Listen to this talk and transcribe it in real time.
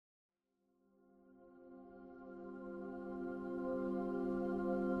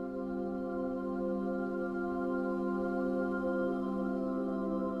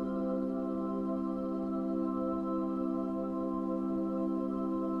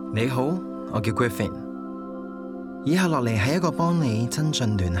你好，我叫 Griffin。以下落嚟係一個幫你增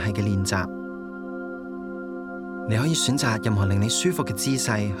進聯繫嘅練習。你可以選擇任何令你舒服嘅姿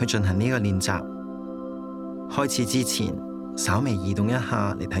勢去進行呢個練習。開始之前，稍微移動一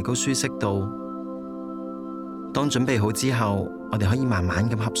下嚟提高舒適度。當準備好之後，我哋可以慢慢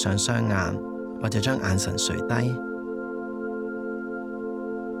咁合上雙眼，或者將眼神垂低。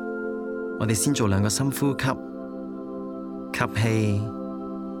我哋先做2個深呼吸，吸氣。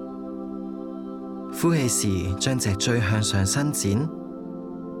呼氣時，將脊椎向上伸展；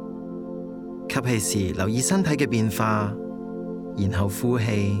吸氣時，留意身體嘅變化，然後呼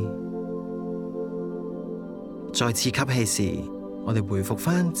氣。再次吸氣時，我哋回復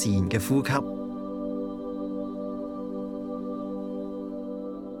返自然嘅呼吸。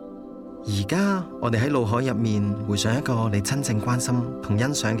而家我哋喺腦海入面回想一個你真正關心同欣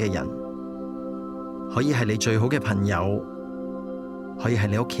賞嘅人，可以係你最好嘅朋友，可以係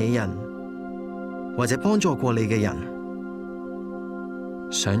你屋企人，或者幫助過你嘅人。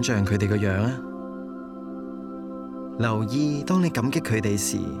想象佢哋個樣啊，留意當你感激佢哋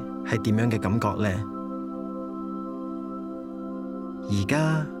時係點樣嘅感覺呢？而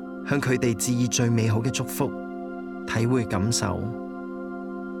家向佢哋致以最美好嘅祝福，體會感受，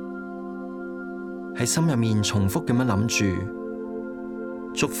喺心入面重複咁樣諗住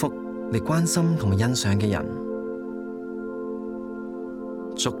祝福你關心同埋欣賞嘅人。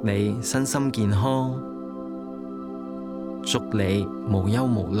祝你身心健康，祝你無憂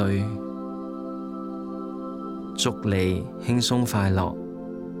無慮，祝你輕鬆快樂。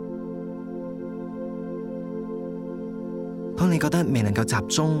當你覺得未能夠集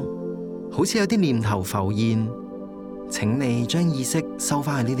中，好似有啲念頭浮現，請你將意識收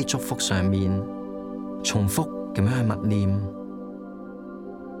返喺呢啲祝福上面，重複咁樣去默念。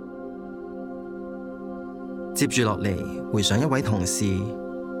接住落嚟，回想一位同事，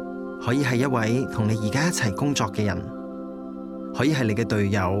可以係一位同你而家一齊工作嘅人，可以係你嘅隊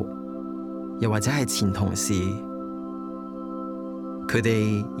友，又或者係前同事。佢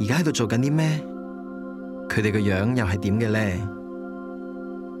哋而家喺度做緊啲咩？佢哋嘅樣又係點嘅呢？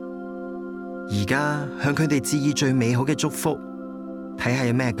而家向佢哋致以最美好嘅祝福，睇下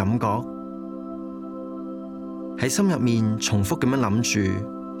有咩感覺？喺心入面重複咁樣諗住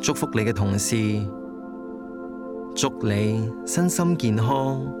祝福你嘅同事，祝你身心健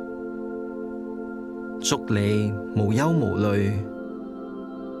康，祝你無憂無慮，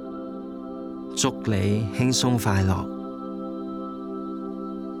祝你輕鬆快樂。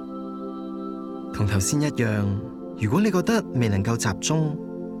同頭先一樣，如果你覺得未能夠集中，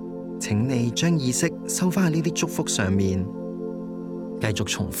請你將意識收返喺呢啲祝福上面，繼續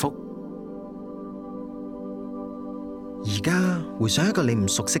重複。而家回想一個你唔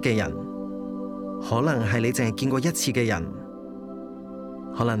熟悉嘅人，可能係你淨係見過一次嘅人，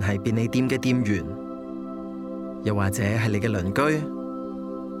可能係便利店嘅店員，又或者係你嘅鄰居。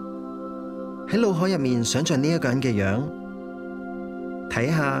喺腦海入面想象呢一個人嘅樣，睇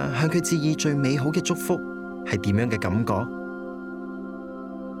下向佢致以最美好嘅祝福係點樣嘅感覺。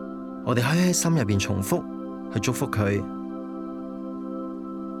我哋可以喺心入邊重複去祝福佢，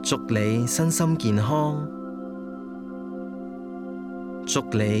祝你身心健康，祝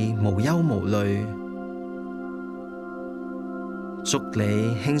你無憂無慮，祝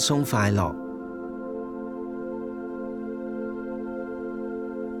你輕鬆快樂。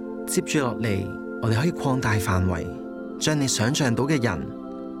接住落嚟，我哋可以擴大範圍，將你想象到嘅人、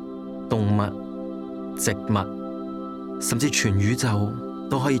動物、植物，甚至全宇宙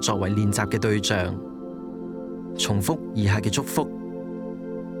都可以作為練習嘅對象。重複以下嘅祝福：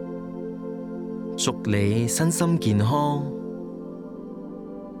祝你身心健康，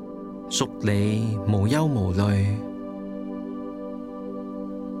祝你無憂無慮，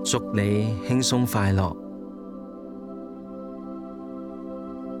祝你輕鬆快樂。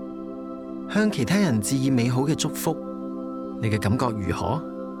向其他人致以美好嘅祝福，你嘅感覺如何？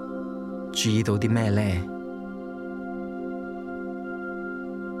注意到啲咩呢？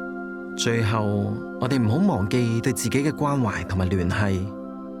最後，我哋唔好忘記對自己嘅關懷同埋聯繫，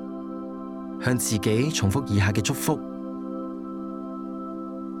向自己重複以下嘅祝福：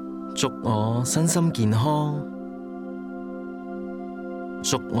祝我身心健康，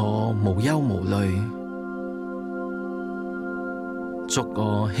祝我無憂無慮，祝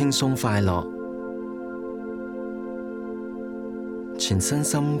我輕鬆快樂。全身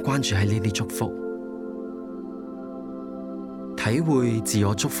心關注喺呢啲祝福，體會自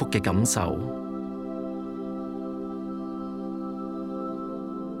我祝福嘅感受。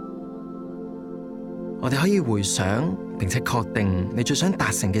我哋可以回想並且確定你最想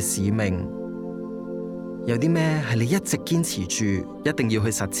達成嘅使命，有啲咩係你一直堅持住，一定要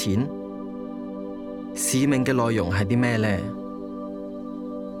去實踐？使命嘅內容係啲咩呢？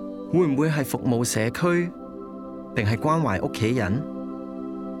會唔會係服務社區，定係關懷屋企人？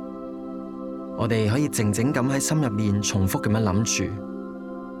我哋可以靜靜咁喺心入面重複咁樣諗住。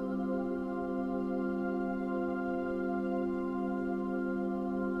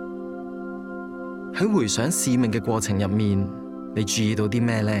喺回想使命嘅過程入面，你注意到啲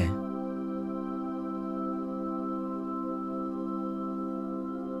咩呢？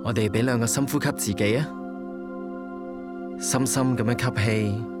我哋俾2個深呼吸自己啊，深深咁樣吸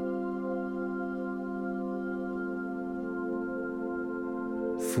氣，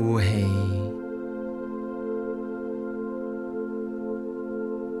呼氣，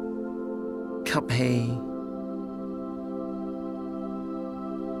吸氣，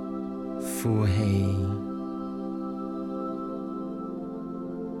呼氣。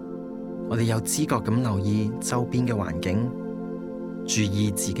我哋有知覺咁留意周邊嘅環境，注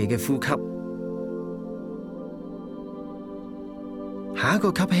意自己嘅呼吸。下一個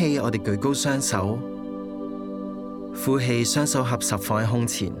吸氣，我哋舉高雙手，呼氣，雙手合十放喺胸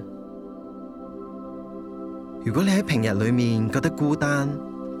前。如果你喺平日裏面覺得孤單、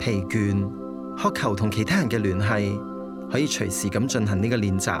疲倦、渴求同其他人嘅聯繫，可以隨時咁進行呢個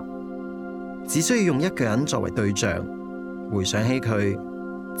練習，只需要用1個人作為對象，回想起佢，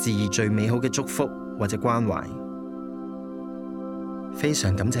致以最美好嘅祝福或者關懷。非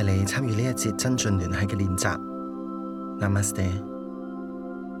常感謝你參與呢一節增進聯繫嘅練習。Namaste。